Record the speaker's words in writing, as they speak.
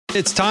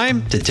It's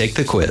time to take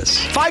the quiz.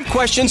 5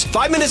 questions,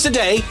 5 minutes a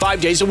day,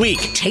 5 days a week.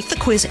 Take the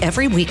quiz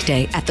every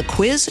weekday at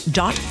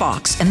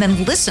thequiz.fox and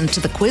then listen to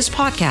the quiz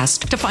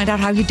podcast to find out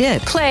how you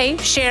did. Play,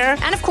 share,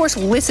 and of course,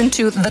 listen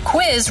to the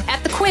quiz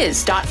at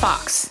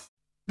thequiz.fox.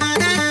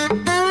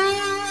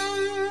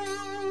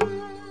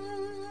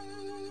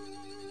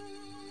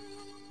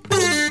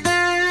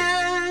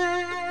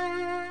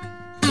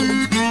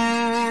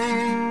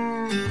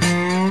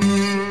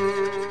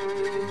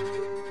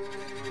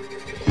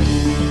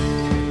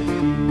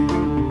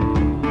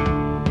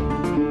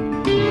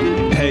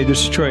 Hey,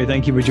 this is Trey.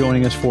 Thank you for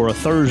joining us for a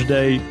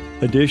Thursday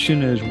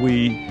edition as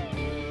we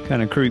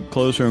kind of creep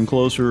closer and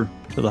closer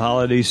to the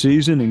holiday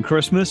season and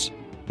Christmas.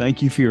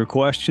 Thank you for your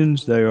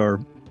questions. They are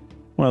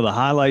one of the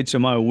highlights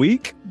of my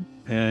week,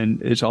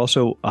 and it's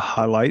also a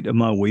highlight of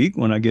my week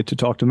when I get to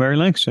talk to Mary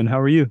Langston.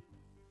 How are you?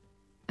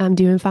 I'm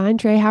doing fine,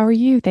 Trey. How are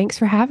you? Thanks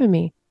for having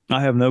me.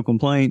 I have no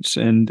complaints,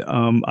 and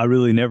I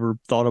really never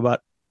thought about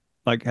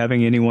like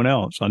having anyone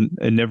else.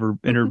 It never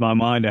entered my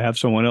mind to have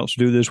someone else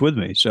do this with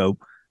me. So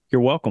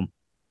you're welcome.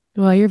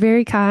 Well, you're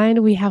very kind.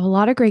 We have a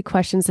lot of great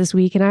questions this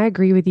week, and I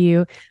agree with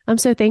you. I'm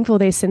so thankful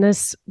they send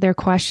us their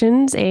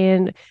questions,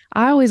 and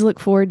I always look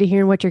forward to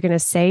hearing what you're going to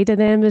say to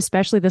them,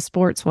 especially the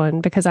sports one,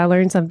 because I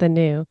learned something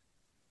new.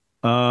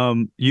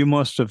 You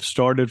must have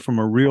started from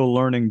a real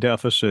learning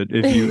deficit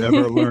if you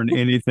ever learn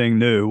anything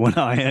new when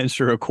I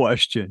answer a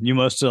question. You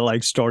must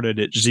have started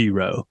at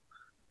 0.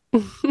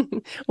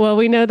 Well,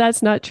 we know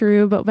that's not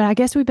true, but I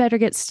guess we better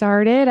get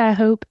started. I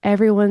hope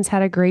everyone's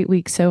had a great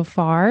week so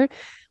far.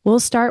 We'll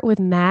start with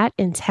Matt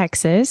in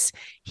Texas.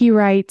 He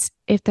writes,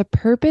 if the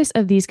purpose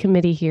of these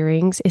committee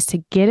hearings is to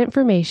get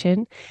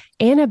information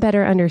and a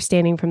better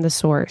understanding from the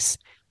source,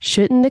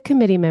 shouldn't the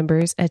committee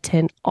members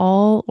attend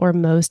all or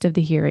most of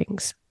the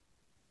hearings?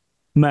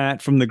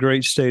 Matt from the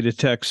great state of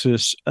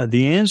Texas,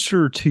 the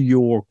answer to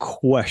your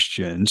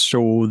question,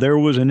 so there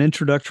was an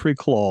introductory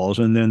clause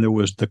and then there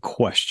was the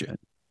question.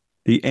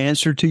 The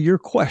answer to your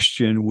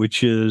question,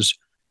 which is,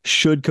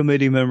 should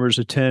committee members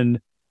attend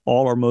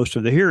all or most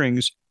of the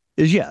hearings,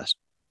 is yes.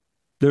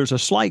 There's a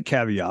slight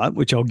caveat,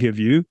 which I'll give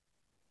you.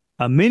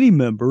 Many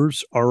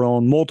members are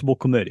on multiple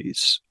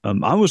committees.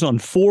 I was on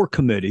 4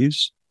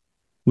 committees,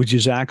 which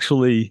is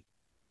actually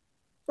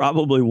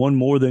probably one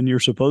more than you're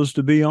supposed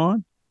to be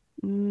on.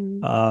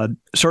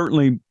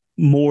 Certainly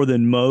more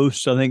than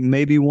most. I think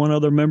maybe one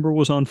other member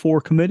was on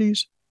 4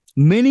 committees.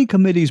 Many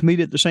committees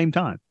meet at the same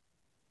time.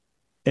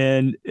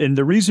 And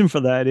the reason for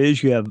that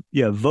is you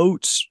have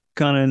votes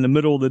kind of in the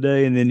middle of the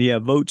day, and then you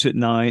have votes at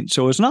night.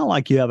 So it's not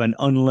like you have an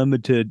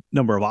unlimited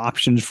number of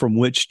options from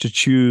which to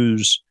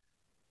choose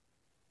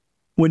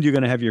when you're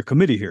going to have your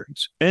committee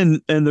hearings.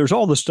 And there's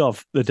all the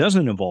stuff that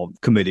doesn't involve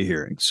committee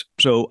hearings.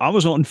 So I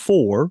was on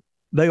 4.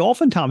 They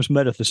oftentimes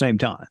met at the same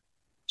time.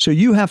 So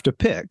you have to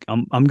pick.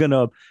 I'm going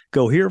to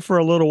go here for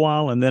a little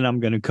while, and then I'm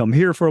going to come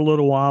here for a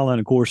little while. And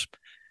of course,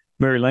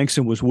 Mary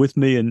Langston was with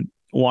me in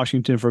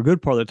Washington for a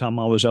good part of the time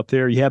I was up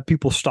there. You have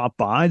people stop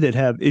by that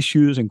have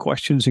issues and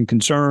questions and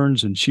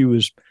concerns, and she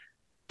was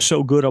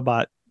so good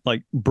about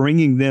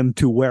bringing them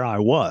to where I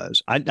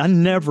was. I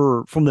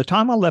never, from the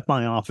time I left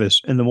my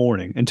office in the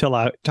morning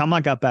until time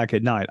I got back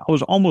at night, I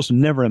was almost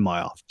never in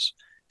my office.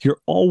 You're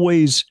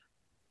always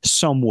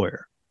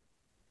somewhere.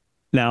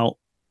 Now,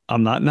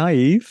 I'm not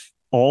naive.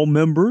 All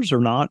members are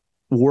not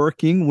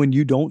working when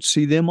you don't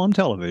see them on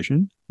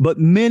television, but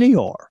many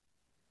are.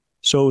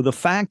 So the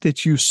fact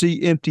that you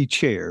see empty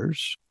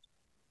chairs,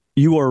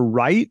 you are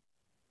right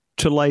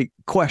to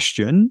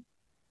question,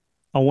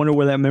 I wonder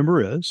where that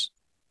member is,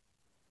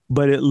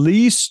 but at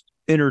least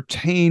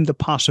entertain the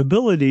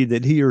possibility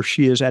that he or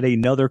she is at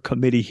another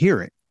committee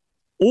hearing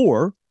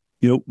or,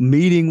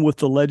 meeting with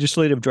the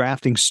legislative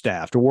drafting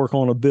staff to work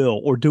on a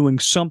bill or doing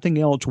something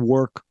else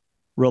work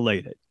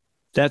related.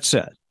 That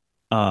said,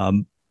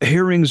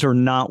 hearings are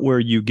not where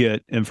you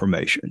get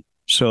information.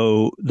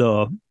 So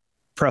the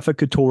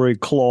prefatory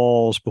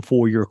clause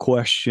before your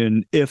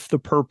question, if the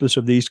purpose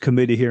of these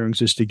committee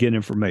hearings is to get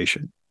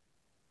information.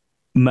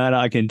 Matt,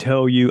 I can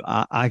tell you,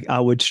 I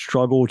would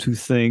struggle to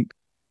think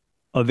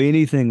of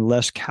anything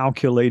less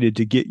calculated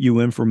to get you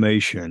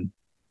information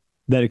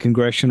than a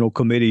congressional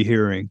committee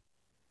hearing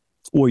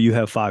where you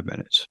have 5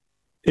 minutes.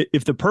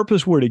 If the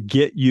purpose were to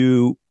get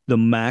you the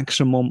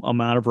maximum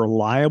amount of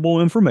reliable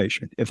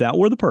information, if that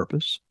were the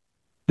purpose,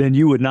 then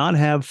you would not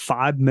have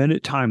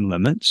 5-minute time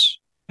limits,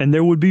 and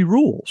there would be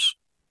rules.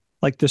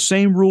 Like the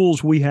same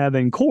rules we have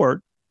in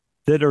court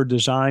that are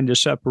designed to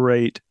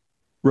separate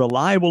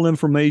reliable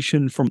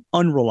information from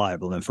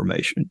unreliable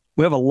information.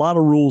 We have a lot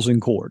of rules in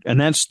court,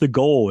 and that's the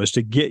goal, is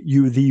to get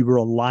you the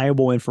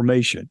reliable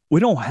information. We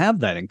don't have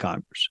that in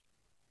Congress.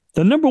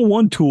 The number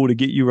one tool to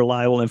get you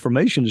reliable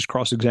information is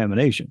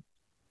cross-examination.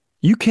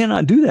 You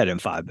cannot do that in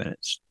 5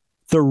 minutes.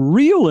 The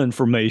real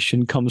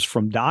information comes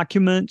from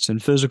documents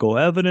and physical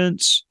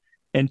evidence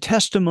and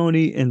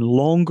testimony in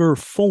longer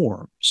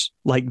forms,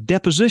 like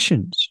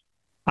depositions.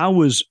 I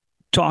was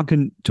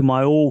talking to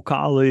my old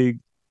colleague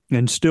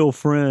and still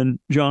friend,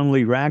 John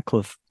Lee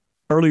Ratcliffe,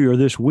 earlier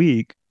this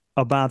week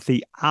about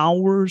the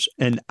hours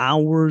and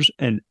hours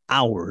and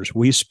hours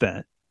we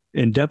spent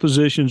in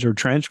depositions or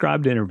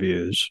transcribed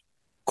interviews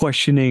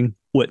questioning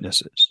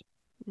witnesses.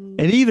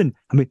 And even,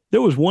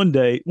 there was one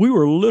day we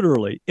were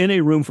literally in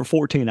a room for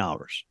 14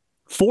 hours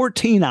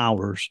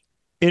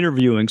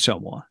interviewing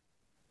someone,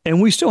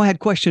 and we still had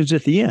questions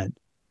at the end.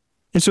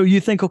 And so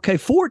you think, okay,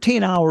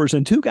 14 hours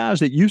and two guys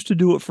that used to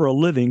do it for a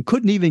living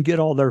couldn't even get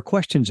all their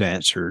questions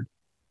answered.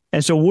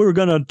 And so we're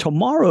going to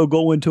tomorrow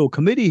go into a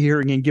committee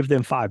hearing and give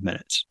them 5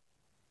 minutes.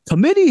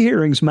 Committee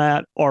hearings,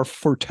 Matt, are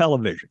for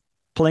television,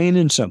 plain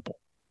and simple.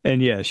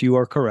 And yes, you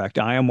are correct.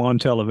 I am on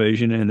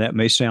television, and that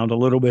may sound a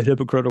little bit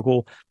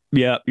hypocritical.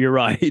 Yeah, you're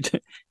right.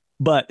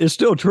 But it's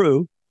still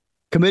true.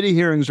 Committee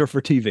hearings are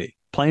for TV,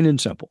 plain and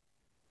simple.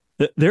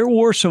 There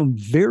were some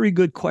very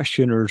good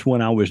questioners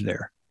when I was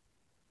there.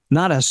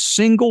 Not a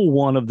single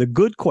one of the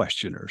good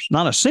questioners,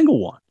 not a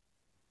single one,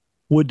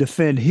 would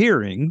defend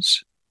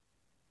hearings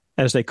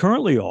as they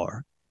currently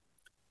are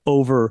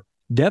over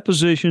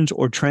depositions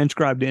or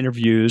transcribed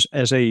interviews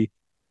as a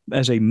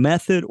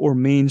method or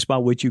means by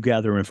which you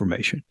gather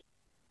information.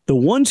 The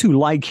ones who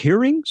like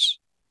hearings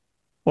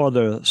are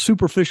the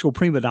superficial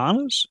prima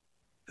donnas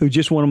who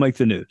just want to make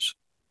the news.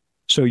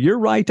 So you're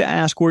right to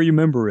ask where your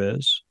member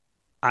is.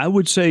 I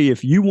would say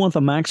if you want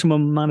the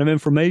maximum amount of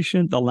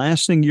information, the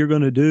last thing you're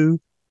going to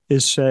do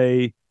is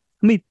say,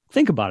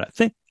 think about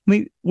it.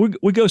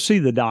 We go see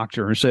the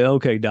doctor and say,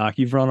 okay, doc,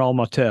 you've run all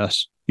my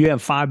tests. You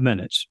have 5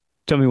 minutes.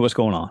 Tell me what's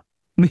going on.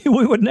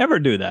 We would never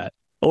do that.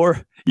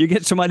 Or you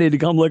get somebody to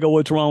come look at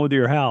what's wrong with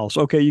your house.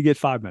 Okay, you get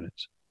 5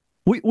 minutes.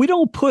 We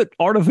don't put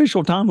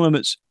artificial time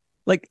limits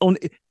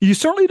you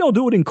certainly don't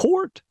do it in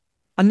court.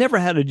 I never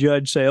had a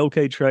judge say,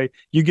 okay, Trey,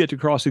 you get to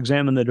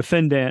cross-examine the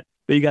defendant,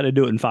 but you got to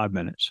do it in 5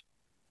 minutes.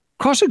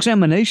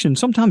 Cross-examination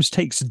sometimes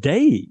takes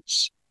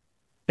days.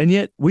 And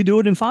yet we do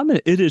it in 5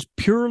 minutes. It is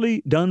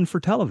purely done for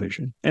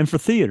television and for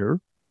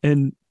theater.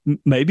 And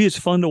maybe it's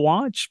fun to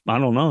watch. I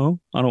don't know.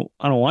 I don't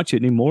watch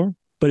it anymore,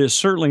 but it's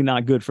certainly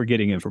not good for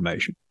getting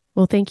information.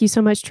 Well, thank you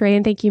so much, Trey.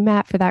 And thank you,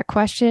 Matt, for that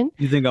question.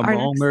 You think I'm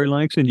wrong, Mary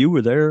Langston? You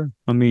were there.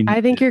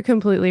 I think you're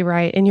completely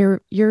right. And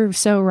you're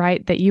so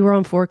right that you were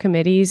on 4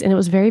 committees and it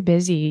was very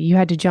busy. You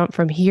had to jump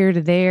from here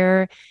to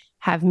there,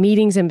 have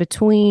meetings in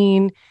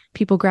between,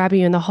 people grab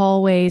you in the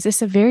hallways.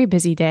 It's a very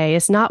busy day.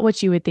 It's not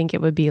what you would think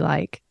it would be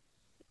like.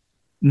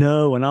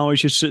 No, and I was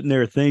just sitting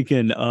there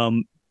thinking,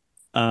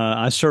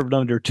 I served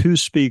under 2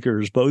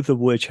 speakers, both of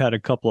which had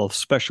a couple of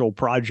special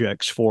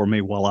projects for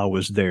me while I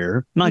was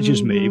there. Not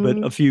just me,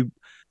 but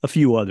a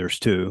few others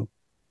too.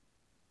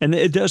 And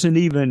it doesn't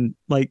even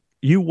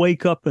you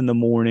wake up in the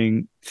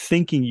morning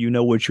thinking you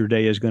know what your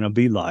day is going to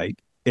be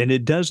like, and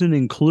it doesn't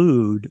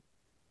include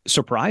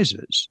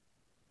surprises.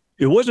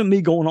 It wasn't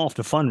me going off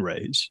to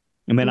fundraise.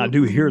 I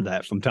do hear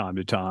that from time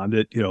to time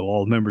that,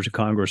 all members of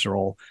Congress are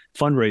all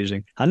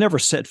fundraising. I never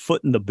set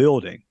foot in the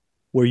building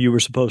where you were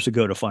supposed to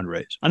go to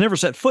fundraise. I never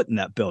set foot in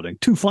that building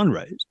to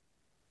fundraise.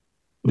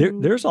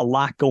 There's a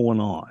lot going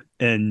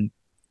on.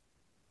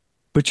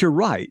 But you're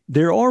right.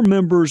 There are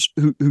members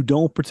who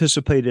don't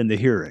participate in the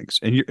hearings,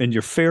 and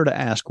you're fair to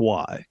ask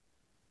why.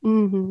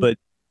 Mm-hmm.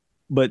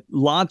 But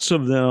lots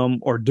of them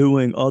are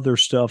doing other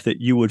stuff that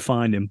you would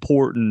find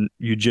important.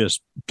 You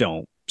just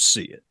don't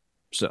see it.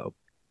 So.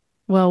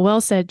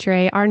 Well said,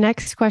 Trey. Our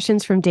next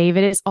question's from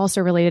David. It's also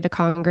related to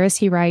Congress.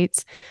 He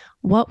writes,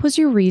 what was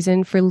your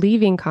reason for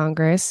leaving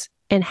Congress,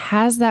 and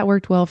has that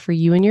worked well for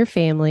you and your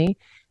family?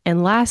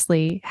 And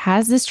lastly,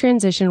 has this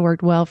transition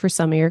worked well for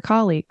some of your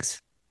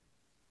colleagues?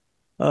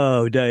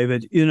 Oh,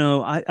 David,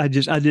 I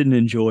didn't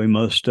enjoy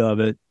most of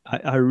it.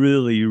 I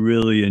really,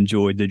 really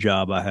enjoyed the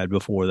job I had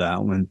before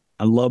that one.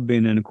 I love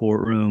being in a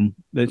courtroom.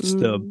 It's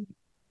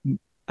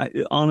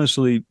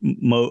honestly,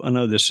 I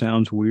know this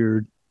sounds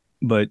weird,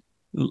 but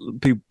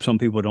some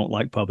people don't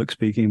like public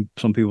speaking.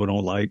 Some people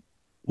don't like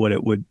what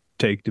it would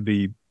take to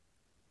be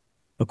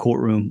a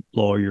courtroom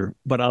lawyer,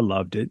 but I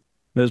loved it.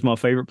 It's my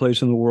favorite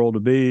place in the world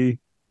to be.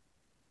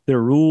 There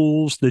are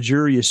rules. The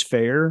jury is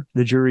fair.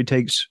 The jury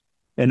takes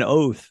an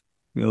oath,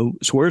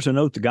 swears an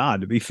oath to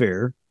God to be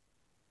fair.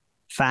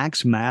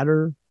 Facts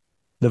matter.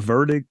 The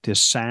verdict is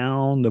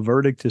sound. The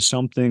verdict is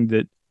something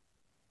that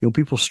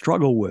people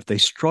struggle with. They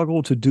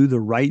struggle to do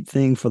the right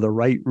thing for the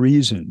right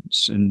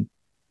reasons. And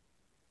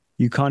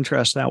you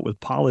contrast that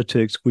with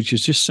politics, which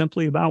is just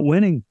simply about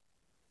winning.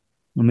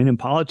 In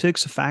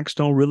politics, the facts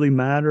don't really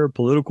matter.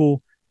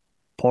 Political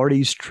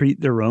parties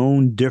treat their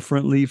own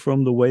differently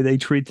from the way they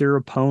treat their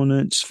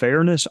opponents.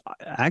 Fairness,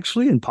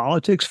 actually, in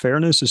politics,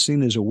 fairness is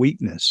seen as a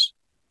weakness.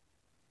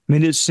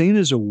 It's seen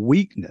as a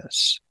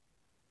weakness.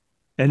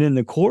 And in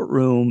the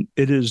courtroom,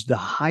 it is the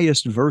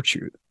highest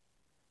virtue.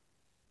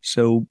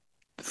 So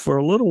for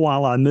a little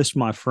while, I missed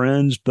my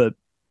friends, but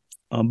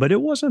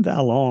it wasn't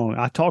that long.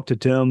 I talked to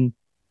Tim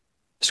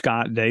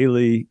Scott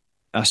daily.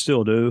 I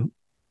still do.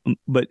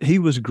 But he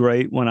was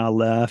great when I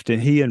left,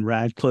 and he and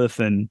Radcliffe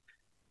and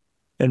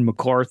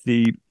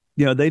McCarthy,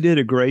 they did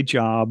a great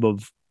job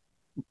of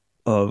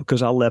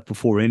because I left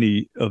before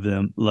any of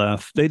them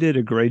left. They did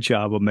a great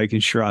job of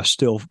making sure I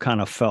still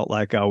kind of felt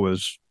like I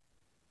was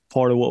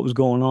part of what was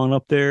going on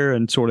up there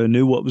and sort of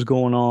knew what was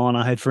going on.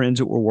 I had friends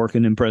that were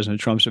working in President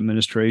Trump's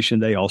administration.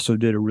 They also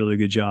did a really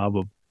good job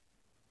of,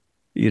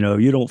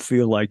 you don't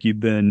feel like you've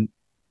been,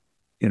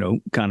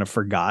 kind of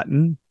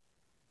forgotten.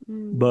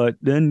 But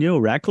then,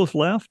 Ratcliffe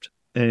left,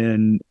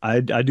 and I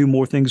do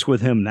more things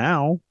with him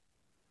now,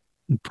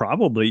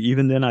 probably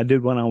even than I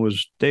did when I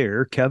was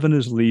there. Kevin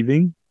is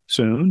leaving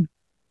soon.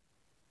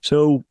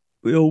 So,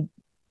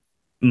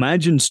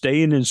 imagine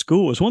staying in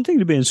school. It's one thing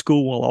to be in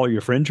school while all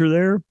your friends are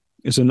there.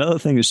 It's another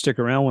thing to stick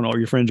around when all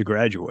your friends are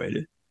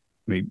graduated.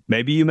 I mean,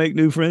 maybe you make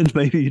new friends,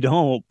 maybe you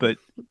don't, but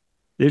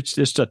it's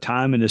just a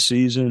time in the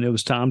season. It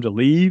was time to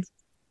leave.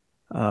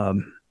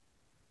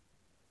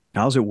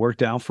 How's it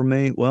worked out for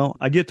me? Well,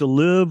 I get to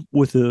live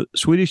with the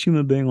sweetest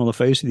human being on the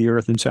face of the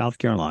earth in South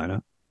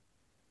Carolina.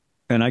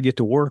 And I get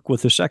to work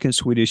with the second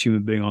sweetest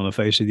human being on the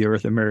face of the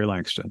earth in Mary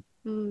Langston.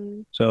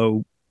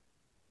 So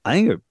I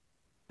think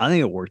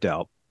it worked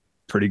out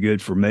pretty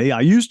good for me.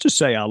 I used to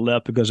say I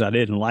left because I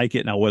didn't like it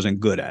and I wasn't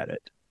good at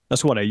it.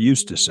 That's what I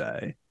used to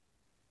say.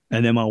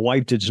 And then my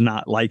wife does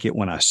not like it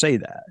when I say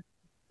that.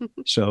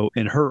 So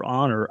in her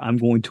honor, I'm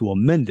going to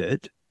amend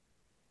it.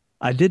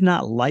 I did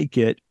not like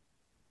it,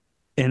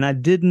 and I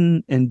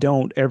didn't and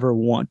don't ever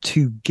want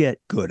to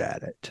get good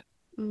at it.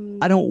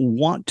 I don't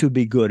want to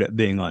be good at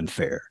being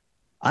unfair.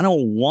 I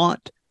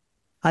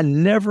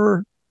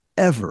never,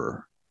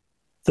 ever,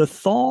 the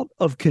thought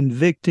of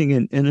convicting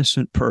an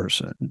innocent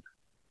person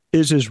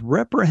is as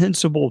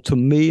reprehensible to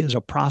me as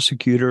a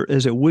prosecutor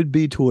as it would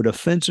be to a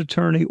defense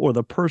attorney or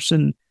the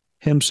person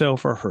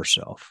himself or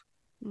herself.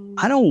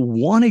 I don't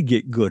want to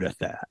get good at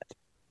that.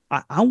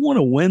 I want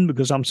to win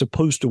because I'm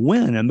supposed to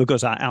win and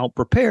because I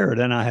out-prepared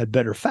and I had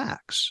better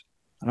facts.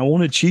 I don't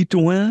want to cheat to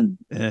win.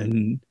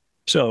 And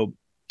so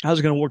how's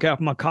it going to work out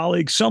for my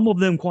colleagues? Some of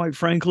them, quite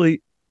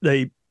frankly,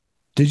 did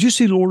you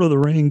see Lord of the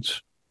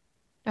Rings?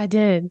 I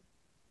did.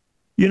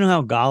 You know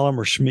how Gollum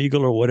or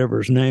Smeagol or whatever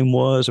his name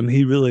was? I mean,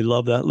 he really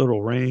loved that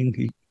little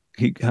ring.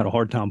 He had a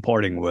hard time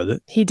parting with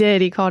it. He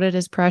did. He called it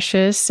his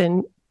precious,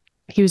 and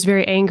he was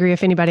very angry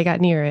if anybody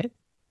got near it.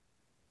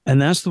 And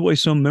that's the way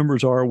some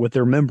members are with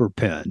their member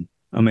pin.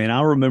 I mean,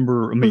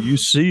 you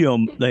see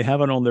them, they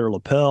have it on their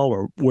lapel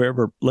or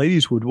wherever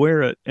ladies would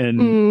wear it.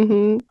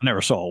 And I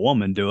never saw a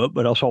woman do it,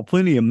 but I saw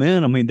plenty of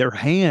men. I mean, their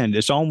hand,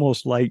 it's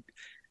almost like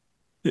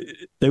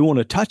they want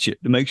to touch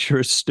it to make sure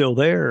it's still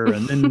there.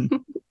 And then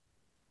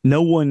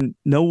no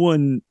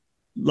one,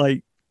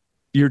 like,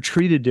 you're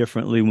treated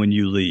differently when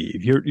you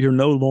leave. You're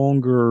no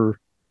longer,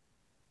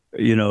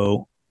 you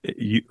know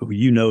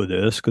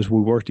this because we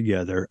work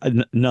together.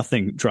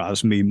 Nothing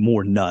drives me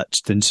more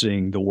nuts than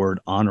seeing the word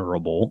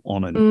honorable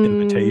on an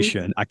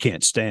invitation. I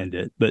can't stand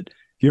it. But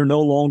you're no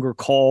longer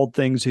called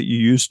things that you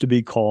used to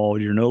be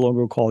called. You're no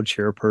longer called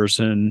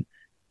chairperson.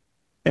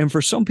 And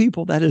for some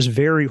people, that is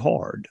very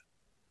hard.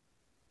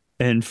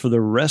 And for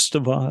the rest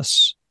of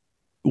us,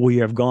 we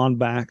have gone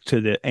back to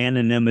the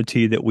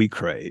anonymity that we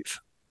crave.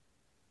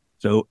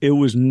 So it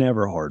was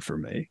never hard for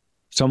me.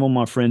 Some of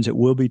my friends, it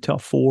will be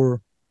tough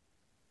for.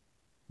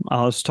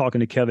 I was talking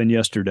to Kevin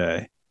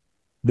yesterday.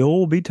 There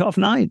will be tough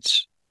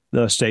nights.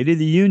 The State of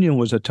the Union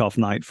was a tough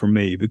night for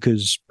me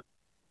because,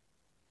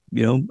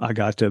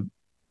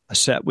 I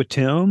sat with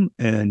Tim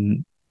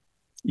and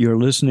you're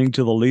listening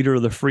to the leader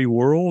of the free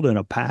world in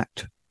a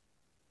packed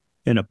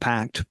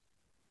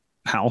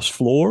House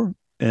floor,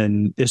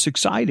 and it's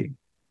exciting.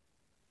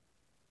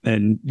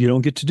 And you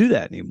don't get to do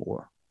that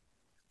anymore.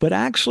 But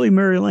actually,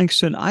 Mary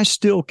Langston, I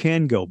still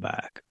can go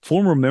back.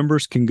 Former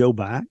members can go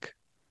back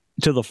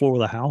to the floor of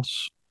the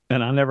House,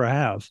 and I never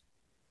have.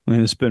 I mean,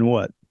 it's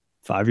been,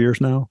 5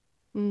 years now?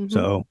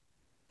 So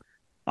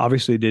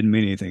obviously it didn't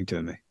mean anything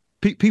to me.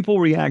 People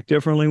react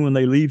differently when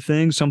they leave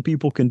things. Some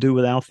people can do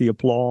without the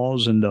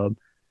applause and the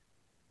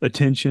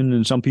attention,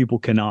 and some people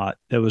cannot.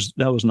 That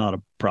was not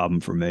a problem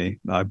for me.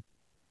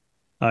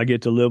 I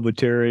get to live with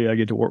Terry. I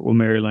get to work with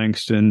Mary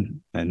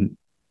Langston, and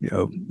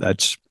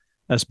that's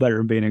better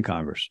than being in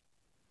Congress.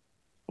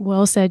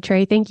 Well said,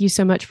 Trey. Thank you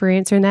so much for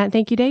answering that.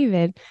 Thank you,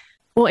 David.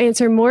 We'll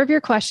answer more of your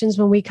questions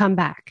when we come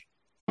back.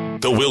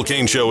 The Will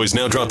Cain Show is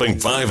now dropping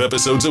 5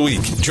 episodes a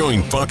week.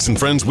 Join Fox and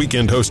Friends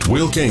weekend host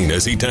Will Cain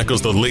as he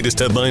tackles the latest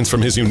headlines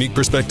from his unique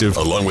perspective,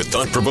 along with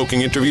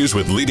thought-provoking interviews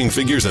with leading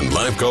figures and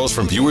live calls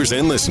from viewers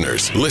and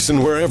listeners.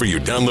 Listen wherever you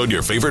download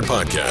your favorite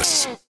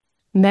podcasts.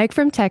 Meg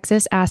from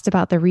Texas asked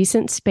about the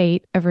recent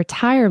spate of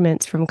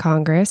retirements from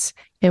Congress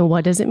and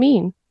what does it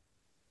mean?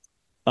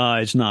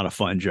 It's not a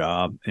fun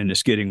job, and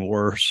it's getting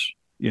worse.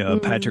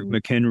 Patrick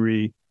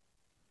McHenry,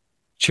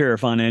 Chair of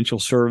Financial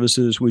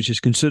Services, which is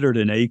considered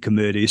an A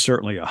committee,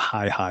 certainly a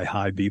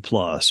high B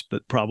plus,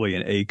 but probably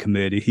an A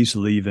committee. He's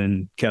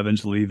leaving.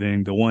 Kevin's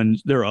leaving.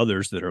 There are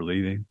others that are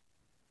leaving.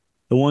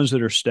 The ones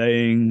that are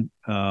staying,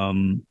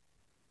 maybe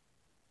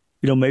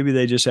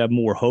they just have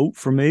more hope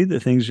for me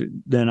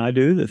than I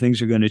do, that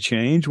things are going to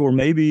change, or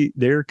maybe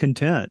they're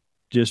content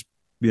just,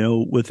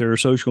 with their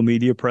social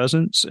media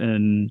presence.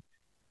 And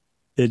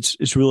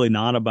it's really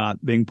not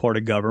about being part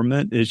of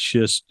government. It's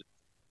just,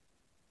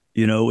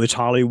 It's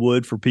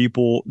Hollywood for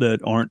people that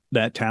aren't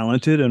that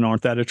talented and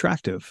aren't that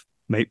attractive.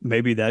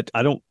 Maybe that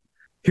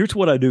here's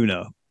what I do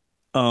know.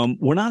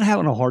 We're not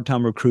having a hard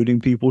time recruiting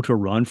people to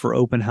run for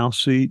open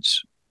house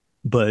seats,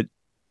 but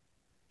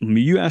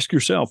you ask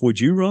yourself, would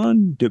you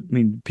run?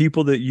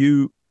 People that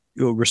you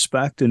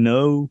respect and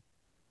know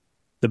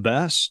the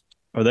best,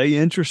 are they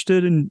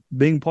interested in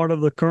being part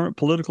of the current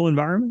political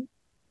environment?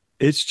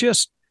 It's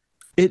just,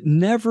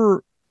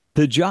 the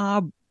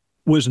job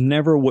was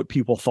never what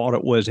people thought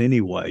it was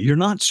anyway. You're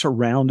not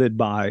surrounded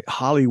by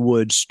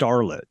Hollywood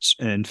starlets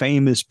and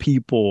famous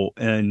people,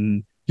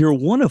 and you're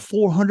one of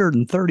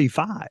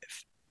 435.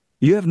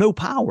 You have no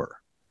power.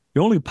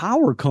 Your only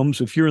power comes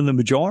if you're in the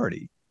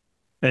majority.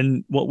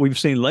 And what we've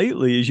seen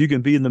lately is you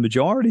can be in the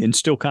majority and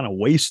still kind of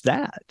waste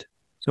that.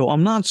 So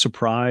I'm not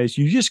surprised.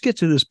 You just get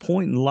to this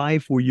point in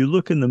life where you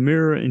look in the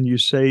mirror and you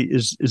say,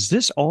 is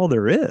this all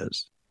there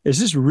is? Is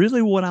this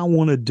really what I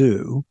want to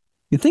do?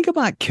 You think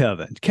about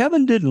Kevin.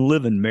 Kevin didn't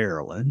live in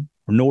Maryland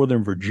or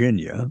Northern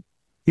Virginia.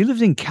 He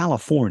lived in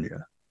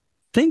California.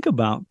 Think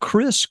about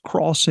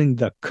crisscrossing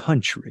the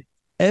country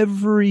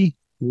every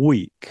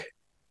week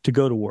to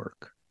go to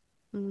work.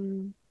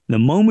 The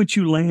moment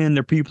you land,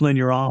 there are people in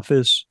your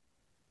office.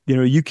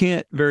 You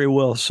can't very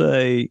well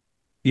say,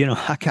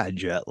 I got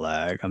jet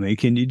lag.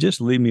 Can you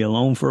just leave me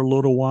alone for a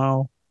little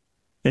while?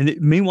 And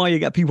meanwhile, you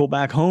got people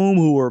back home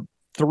who are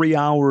 3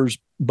 hours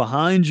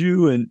behind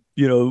you, and,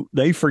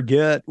 they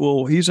forget,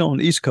 well, he's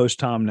on East Coast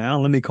time now.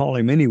 Let me call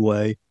him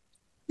anyway.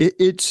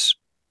 It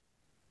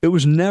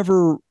was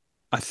never,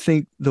 I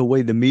think, the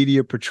way the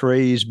media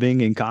portrays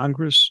being in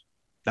Congress.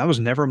 That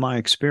was never my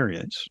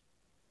experience.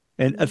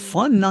 And a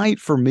fun night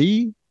for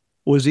me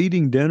was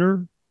eating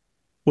dinner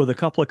with a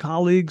couple of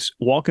colleagues,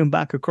 walking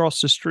back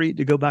across the street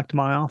to go back to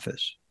my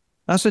office.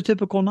 That's a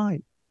typical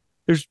night.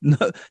 There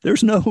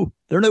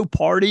are no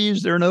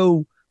parties. There are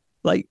no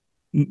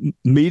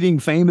meeting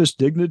famous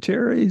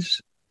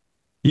dignitaries.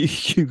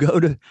 You go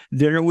to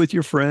dinner with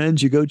your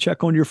friends. You go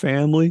check on your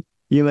family.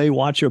 You may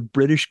watch a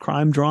British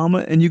crime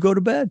drama and you go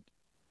to bed.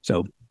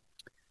 So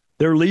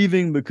they're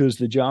leaving because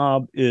the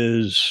job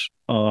was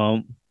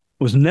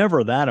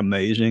never that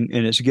amazing,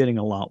 and it's getting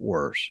a lot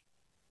worse.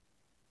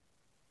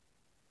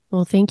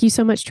 Well, thank you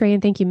so much, Trey,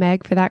 and thank you,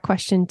 Meg, for that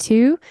question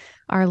too.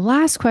 Our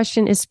last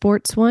question is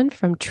sports one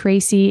from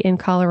Tracy in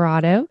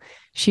Colorado.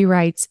 She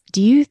writes,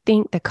 do you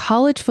think the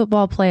College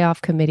Football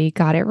Playoff Committee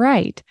got it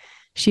right?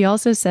 She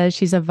also says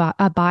she's a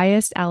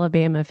biased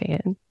Alabama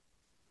fan.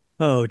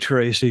 Oh,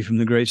 Tracy from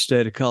the great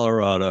state of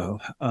Colorado.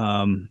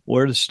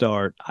 Where to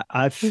start?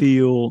 I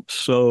feel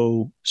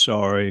so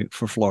sorry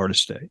for Florida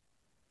State.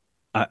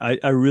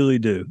 I really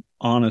do.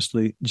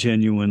 Honestly,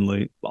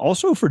 genuinely.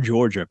 Also for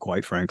Georgia,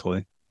 quite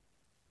frankly.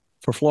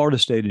 For Florida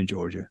State and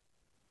Georgia.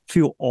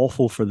 Feel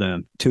awful for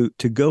them to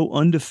go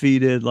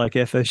undefeated like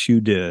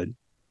FSU did,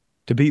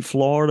 to beat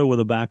Florida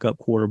with a backup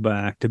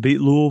quarterback, to beat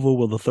Louisville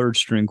with a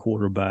third-string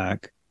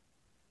quarterback,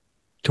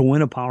 to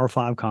win a Power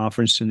 5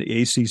 conference in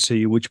the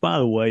ACC, which, by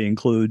the way,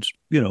 includes,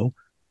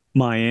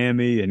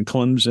 Miami and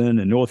Clemson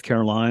and North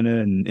Carolina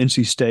and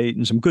NC State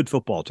and some good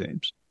football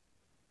teams.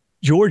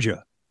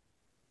 Georgia,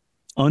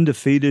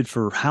 undefeated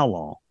for how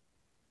long?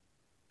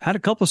 Had a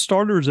couple of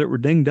starters that were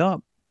dinged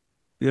up.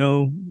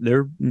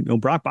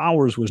 Brock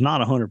Bowers was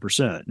not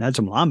 100%. Had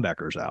some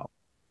linebackers out.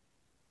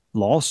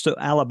 Lost to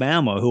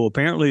Alabama, who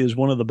apparently is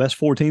one of the best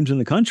 4 teams in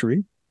the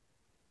country,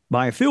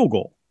 by a field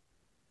goal.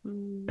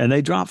 And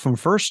they dropped from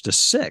 1st to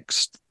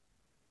 6th.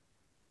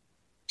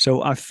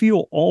 So I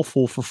feel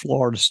awful for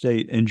Florida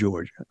State and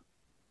Georgia.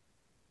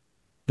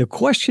 The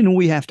question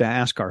we have to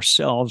ask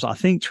ourselves, I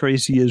think,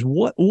 Tracy, is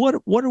what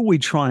are we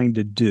trying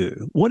to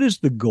do? What is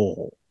the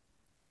goal?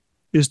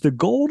 Is the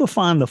goal to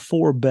find the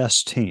 4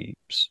 best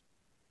teams?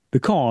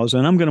 Because,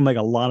 and I'm going to make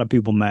a lot of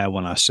people mad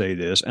when I say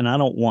this, and I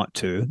don't want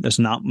to. That is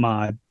not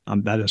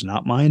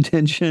my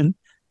intention.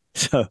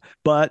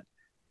 But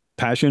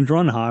passions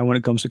run high when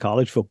it comes to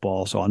college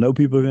football. So I know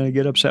people are going to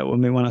get upset with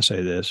me when I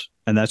say this,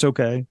 and that's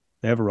okay.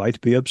 They have a right to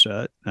be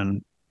upset,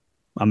 and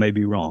I may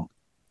be wrong.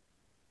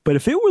 But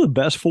if it were the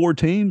best 4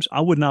 teams,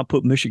 I would not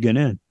put Michigan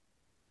in.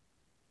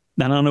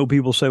 And I know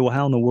people say, well,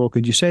 how in the world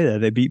could you say that?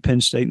 They beat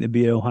Penn State and they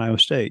beat Ohio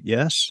State.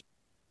 Yes.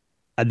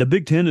 The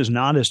Big Ten is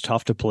not as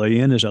tough to play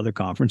in as other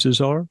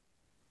conferences are.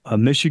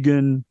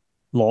 Michigan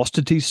lost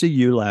to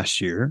TCU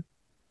last year.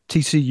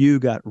 TCU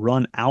got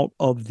run out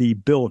of the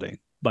building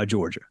by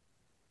Georgia.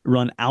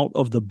 Run out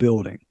of the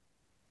building.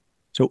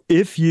 So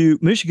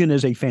Michigan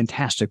is a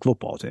fantastic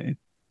football team.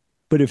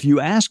 But if you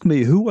ask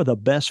me who are the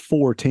best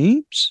 4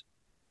 teams,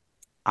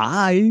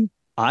 I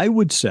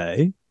would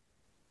say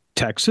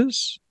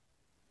Texas,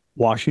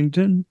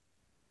 Washington,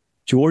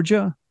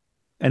 Georgia,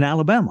 and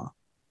Alabama.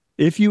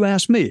 If you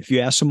ask me, if you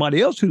ask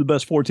somebody else who the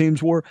best 4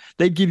 teams were,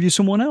 they'd give you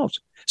someone else.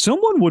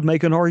 Someone would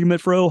make an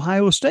argument for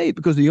Ohio State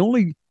because the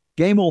only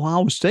game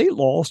Ohio State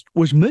lost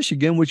was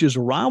Michigan, which is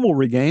a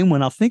rivalry game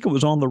when I think it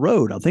was on the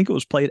road. I think it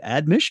was played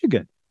at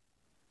Michigan.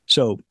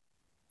 So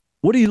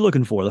what are you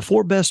looking for? The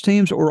 4 best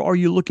teams, or are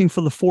you looking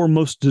for the 4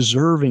 most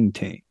deserving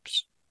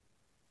teams?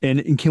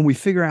 And can we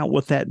figure out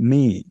what that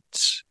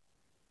means?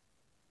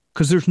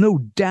 because there's no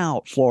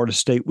doubt Florida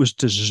State was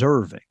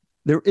deserving.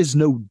 There is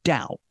no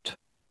doubt.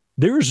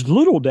 There's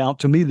little doubt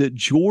to me that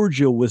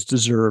Georgia was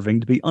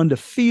deserving to be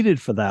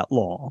undefeated for that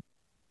long.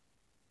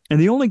 And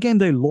the only game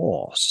they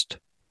lost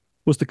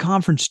was the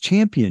conference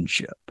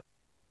championship.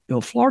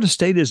 Florida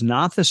State is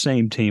not the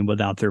same team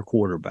without their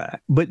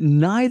quarterback, but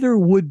neither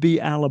would be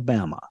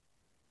Alabama.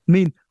 I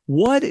mean,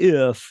 what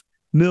if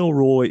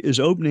Milroy is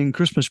opening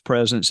Christmas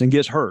presents and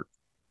gets hurt?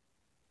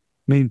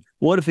 I mean,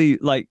 what if he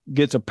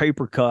gets a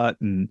paper cut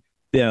and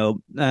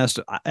has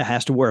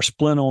to wear a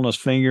splint on his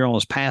finger on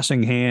his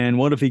passing hand?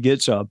 What if he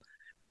gets a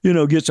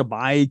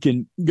bike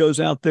and goes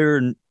out there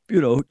and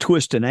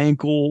twist an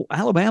ankle?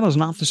 Alabama's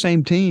not the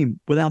same team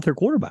without their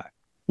quarterback.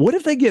 What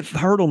if they get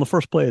hurt on the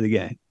first play of the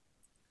game?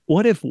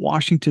 What if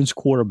Washington's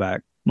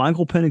quarterback,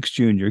 Michael Penix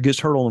Jr., gets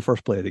hurt on the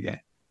first play of the game?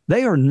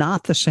 They are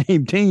not the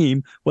same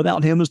team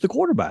without him as the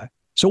quarterback.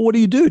 So what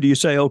do? Do you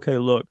say, okay,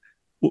 look,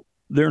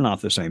 they're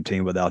not the same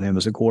team without him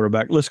as a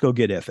quarterback. Let's go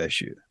get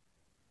FSU.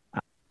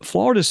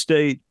 Florida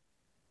State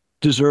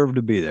deserved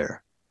to be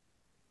there.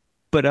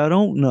 But I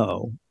don't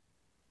know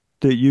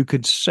that you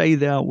could say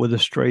that with a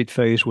straight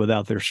face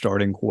without their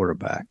starting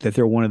quarterback, that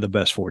they're one of the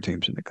best 4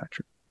 teams in the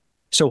country.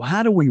 So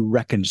how do we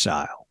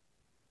reconcile?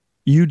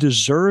 You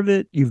deserve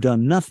it. You've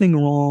done nothing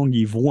wrong.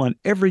 You've won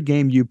every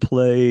game you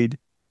played.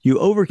 You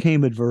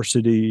overcame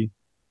adversity.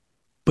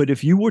 But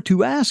if you were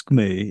to ask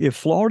me if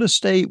Florida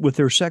State with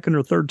their second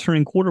or third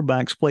string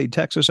quarterbacks played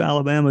Texas,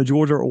 Alabama,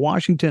 Georgia, or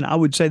Washington, I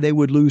would say they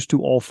would lose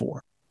to all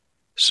 4.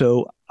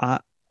 So I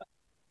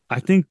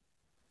think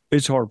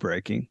it's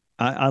heartbreaking.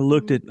 I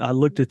looked at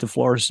the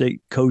Florida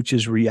State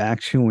coach's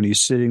reaction when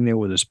he's sitting there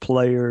with his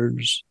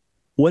players.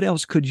 What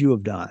else could you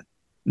have done?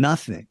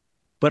 Nothing.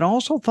 But I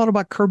also thought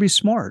about Kirby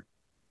Smart.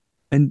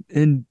 And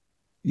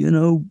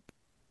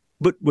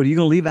but are you going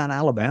to leave out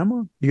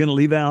Alabama? You're going to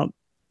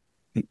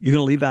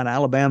leave out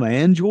Alabama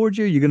and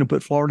Georgia? You're going to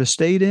put Florida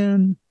State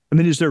in? I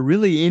mean, is there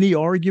really any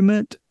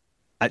argument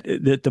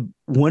that the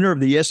winner of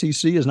the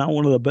SEC is not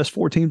one of the best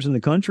 4 teams in the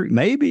country?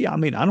 Maybe. I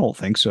mean, I don't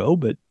think so.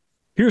 But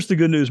here's the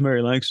good news,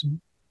 Mary Langston.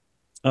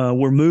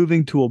 We're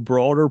moving to a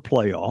broader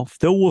playoff.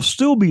 There will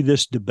still be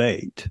this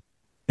debate.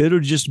 It'll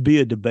just be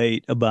a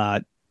debate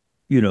about,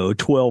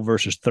 12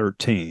 versus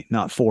 13,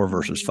 not 4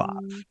 versus 5.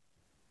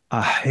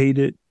 I hate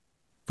it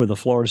for the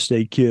Florida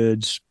State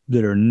kids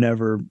that are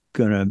never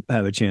going to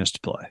have a chance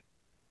to play.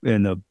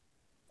 And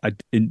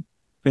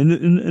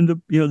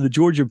the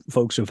Georgia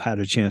folks have had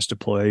a chance to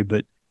play,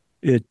 but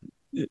it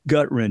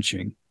gut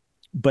wrenching.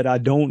 But I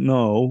don't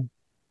know.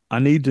 I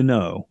need to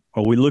know,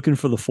 are we looking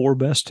for the 4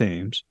 best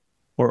teams,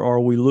 or are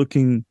we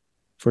looking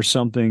for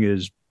something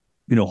as,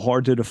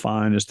 hard to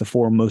define as the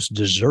 4 most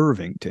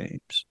deserving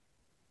teams?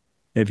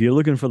 If you're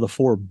looking for the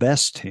 4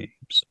 best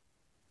teams,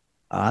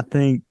 I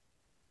think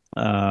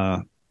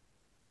they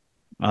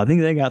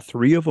got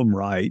 3 of them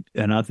right.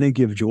 And I think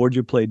if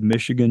Georgia played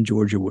Michigan,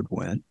 Georgia would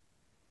win.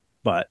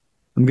 But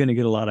I'm going to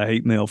get a lot of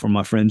hate mail from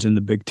my friends in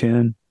the Big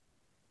Ten.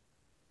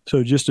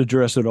 So just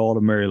address it all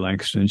to Mary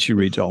Langston. She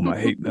reads all my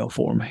hate mail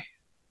for me.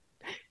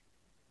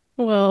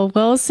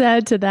 Well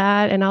said to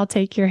that. And I'll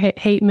take your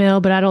hate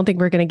mail, but I don't think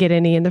we're going to get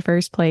any in the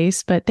first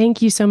place. But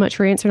thank you so much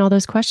for answering all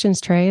those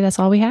questions, Trey. That's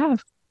all we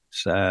have.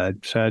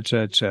 Sad. I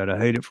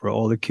hate it for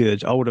all the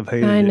kids. I would have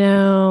hated it. I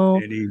know.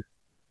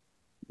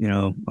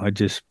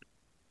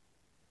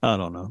 I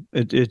don't know.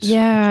 It's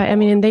I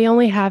mean, and they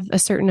only have a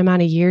certain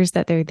amount of years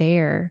that they're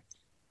there.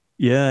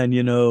 Yeah. And,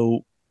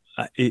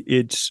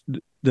 it's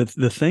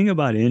the thing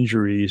about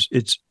injuries,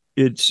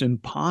 it's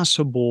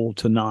impossible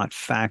to not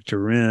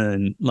factor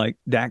in, like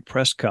Dak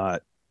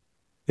Prescott.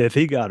 If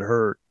he got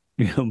hurt,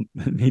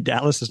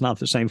 Dallas is not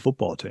the same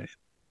football team.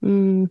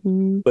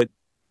 Mm-hmm.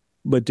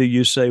 But do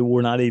you say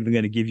we're not even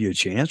going to give you a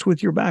chance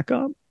with your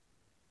backup?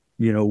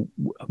 We're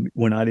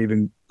not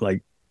even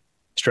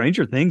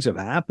stranger things have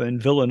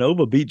happened.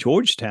 Villanova beat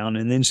Georgetown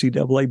in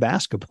NCAA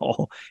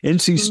basketball.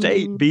 NC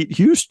State beat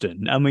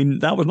Houston. I mean,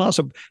 that was not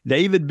some.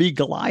 David beat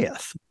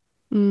Goliath.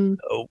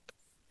 So,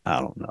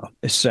 I don't know.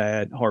 It's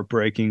sad,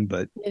 heartbreaking,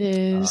 but it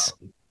is.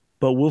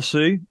 But we'll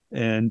see,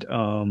 and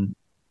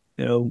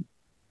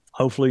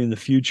hopefully in the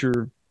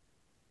future,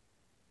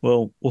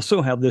 we'll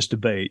still have this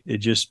debate.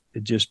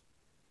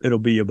 It'll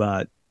be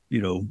about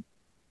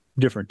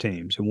different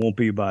teams. It won't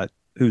be about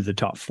who the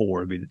top 4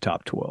 will be, the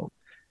top 12.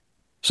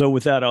 So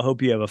with that, I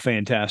hope you have a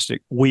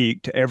fantastic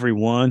week to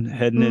everyone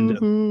heading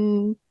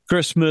into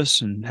Christmas,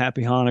 and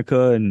happy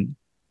Hanukkah and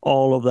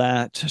all of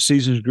that.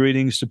 Season's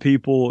greetings to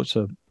people. It's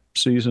a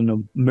season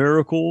of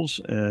miracles,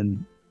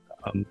 and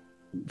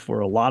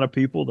for a lot of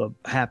people, the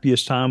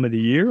happiest time of the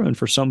year. And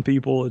for some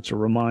people, it's a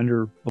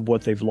reminder of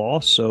what they've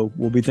lost. So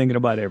we'll be thinking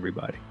about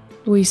everybody.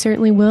 We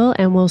certainly will,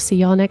 and we'll see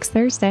y'all next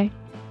Thursday.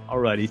 All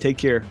righty. Take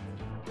care.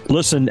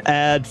 Listen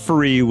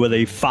ad-free with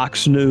a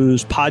Fox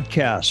News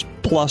Podcast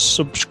Plus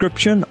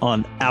subscription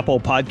on Apple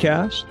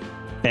Podcasts.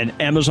 And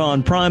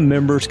Amazon Prime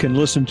members can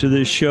listen to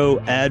this show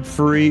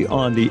ad-free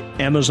on the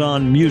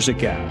Amazon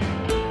Music app.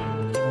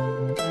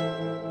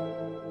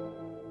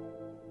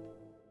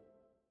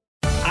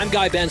 I'm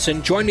Guy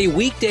Benson. Join me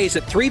weekdays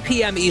at 3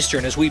 p.m.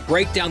 Eastern as we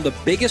break down the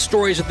biggest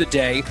stories of the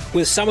day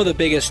with some of the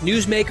biggest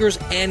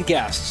newsmakers and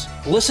guests.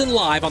 Listen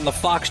live on the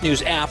Fox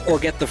News app or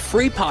get the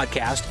free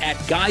podcast at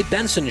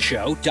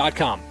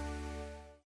GuyBensonShow.com.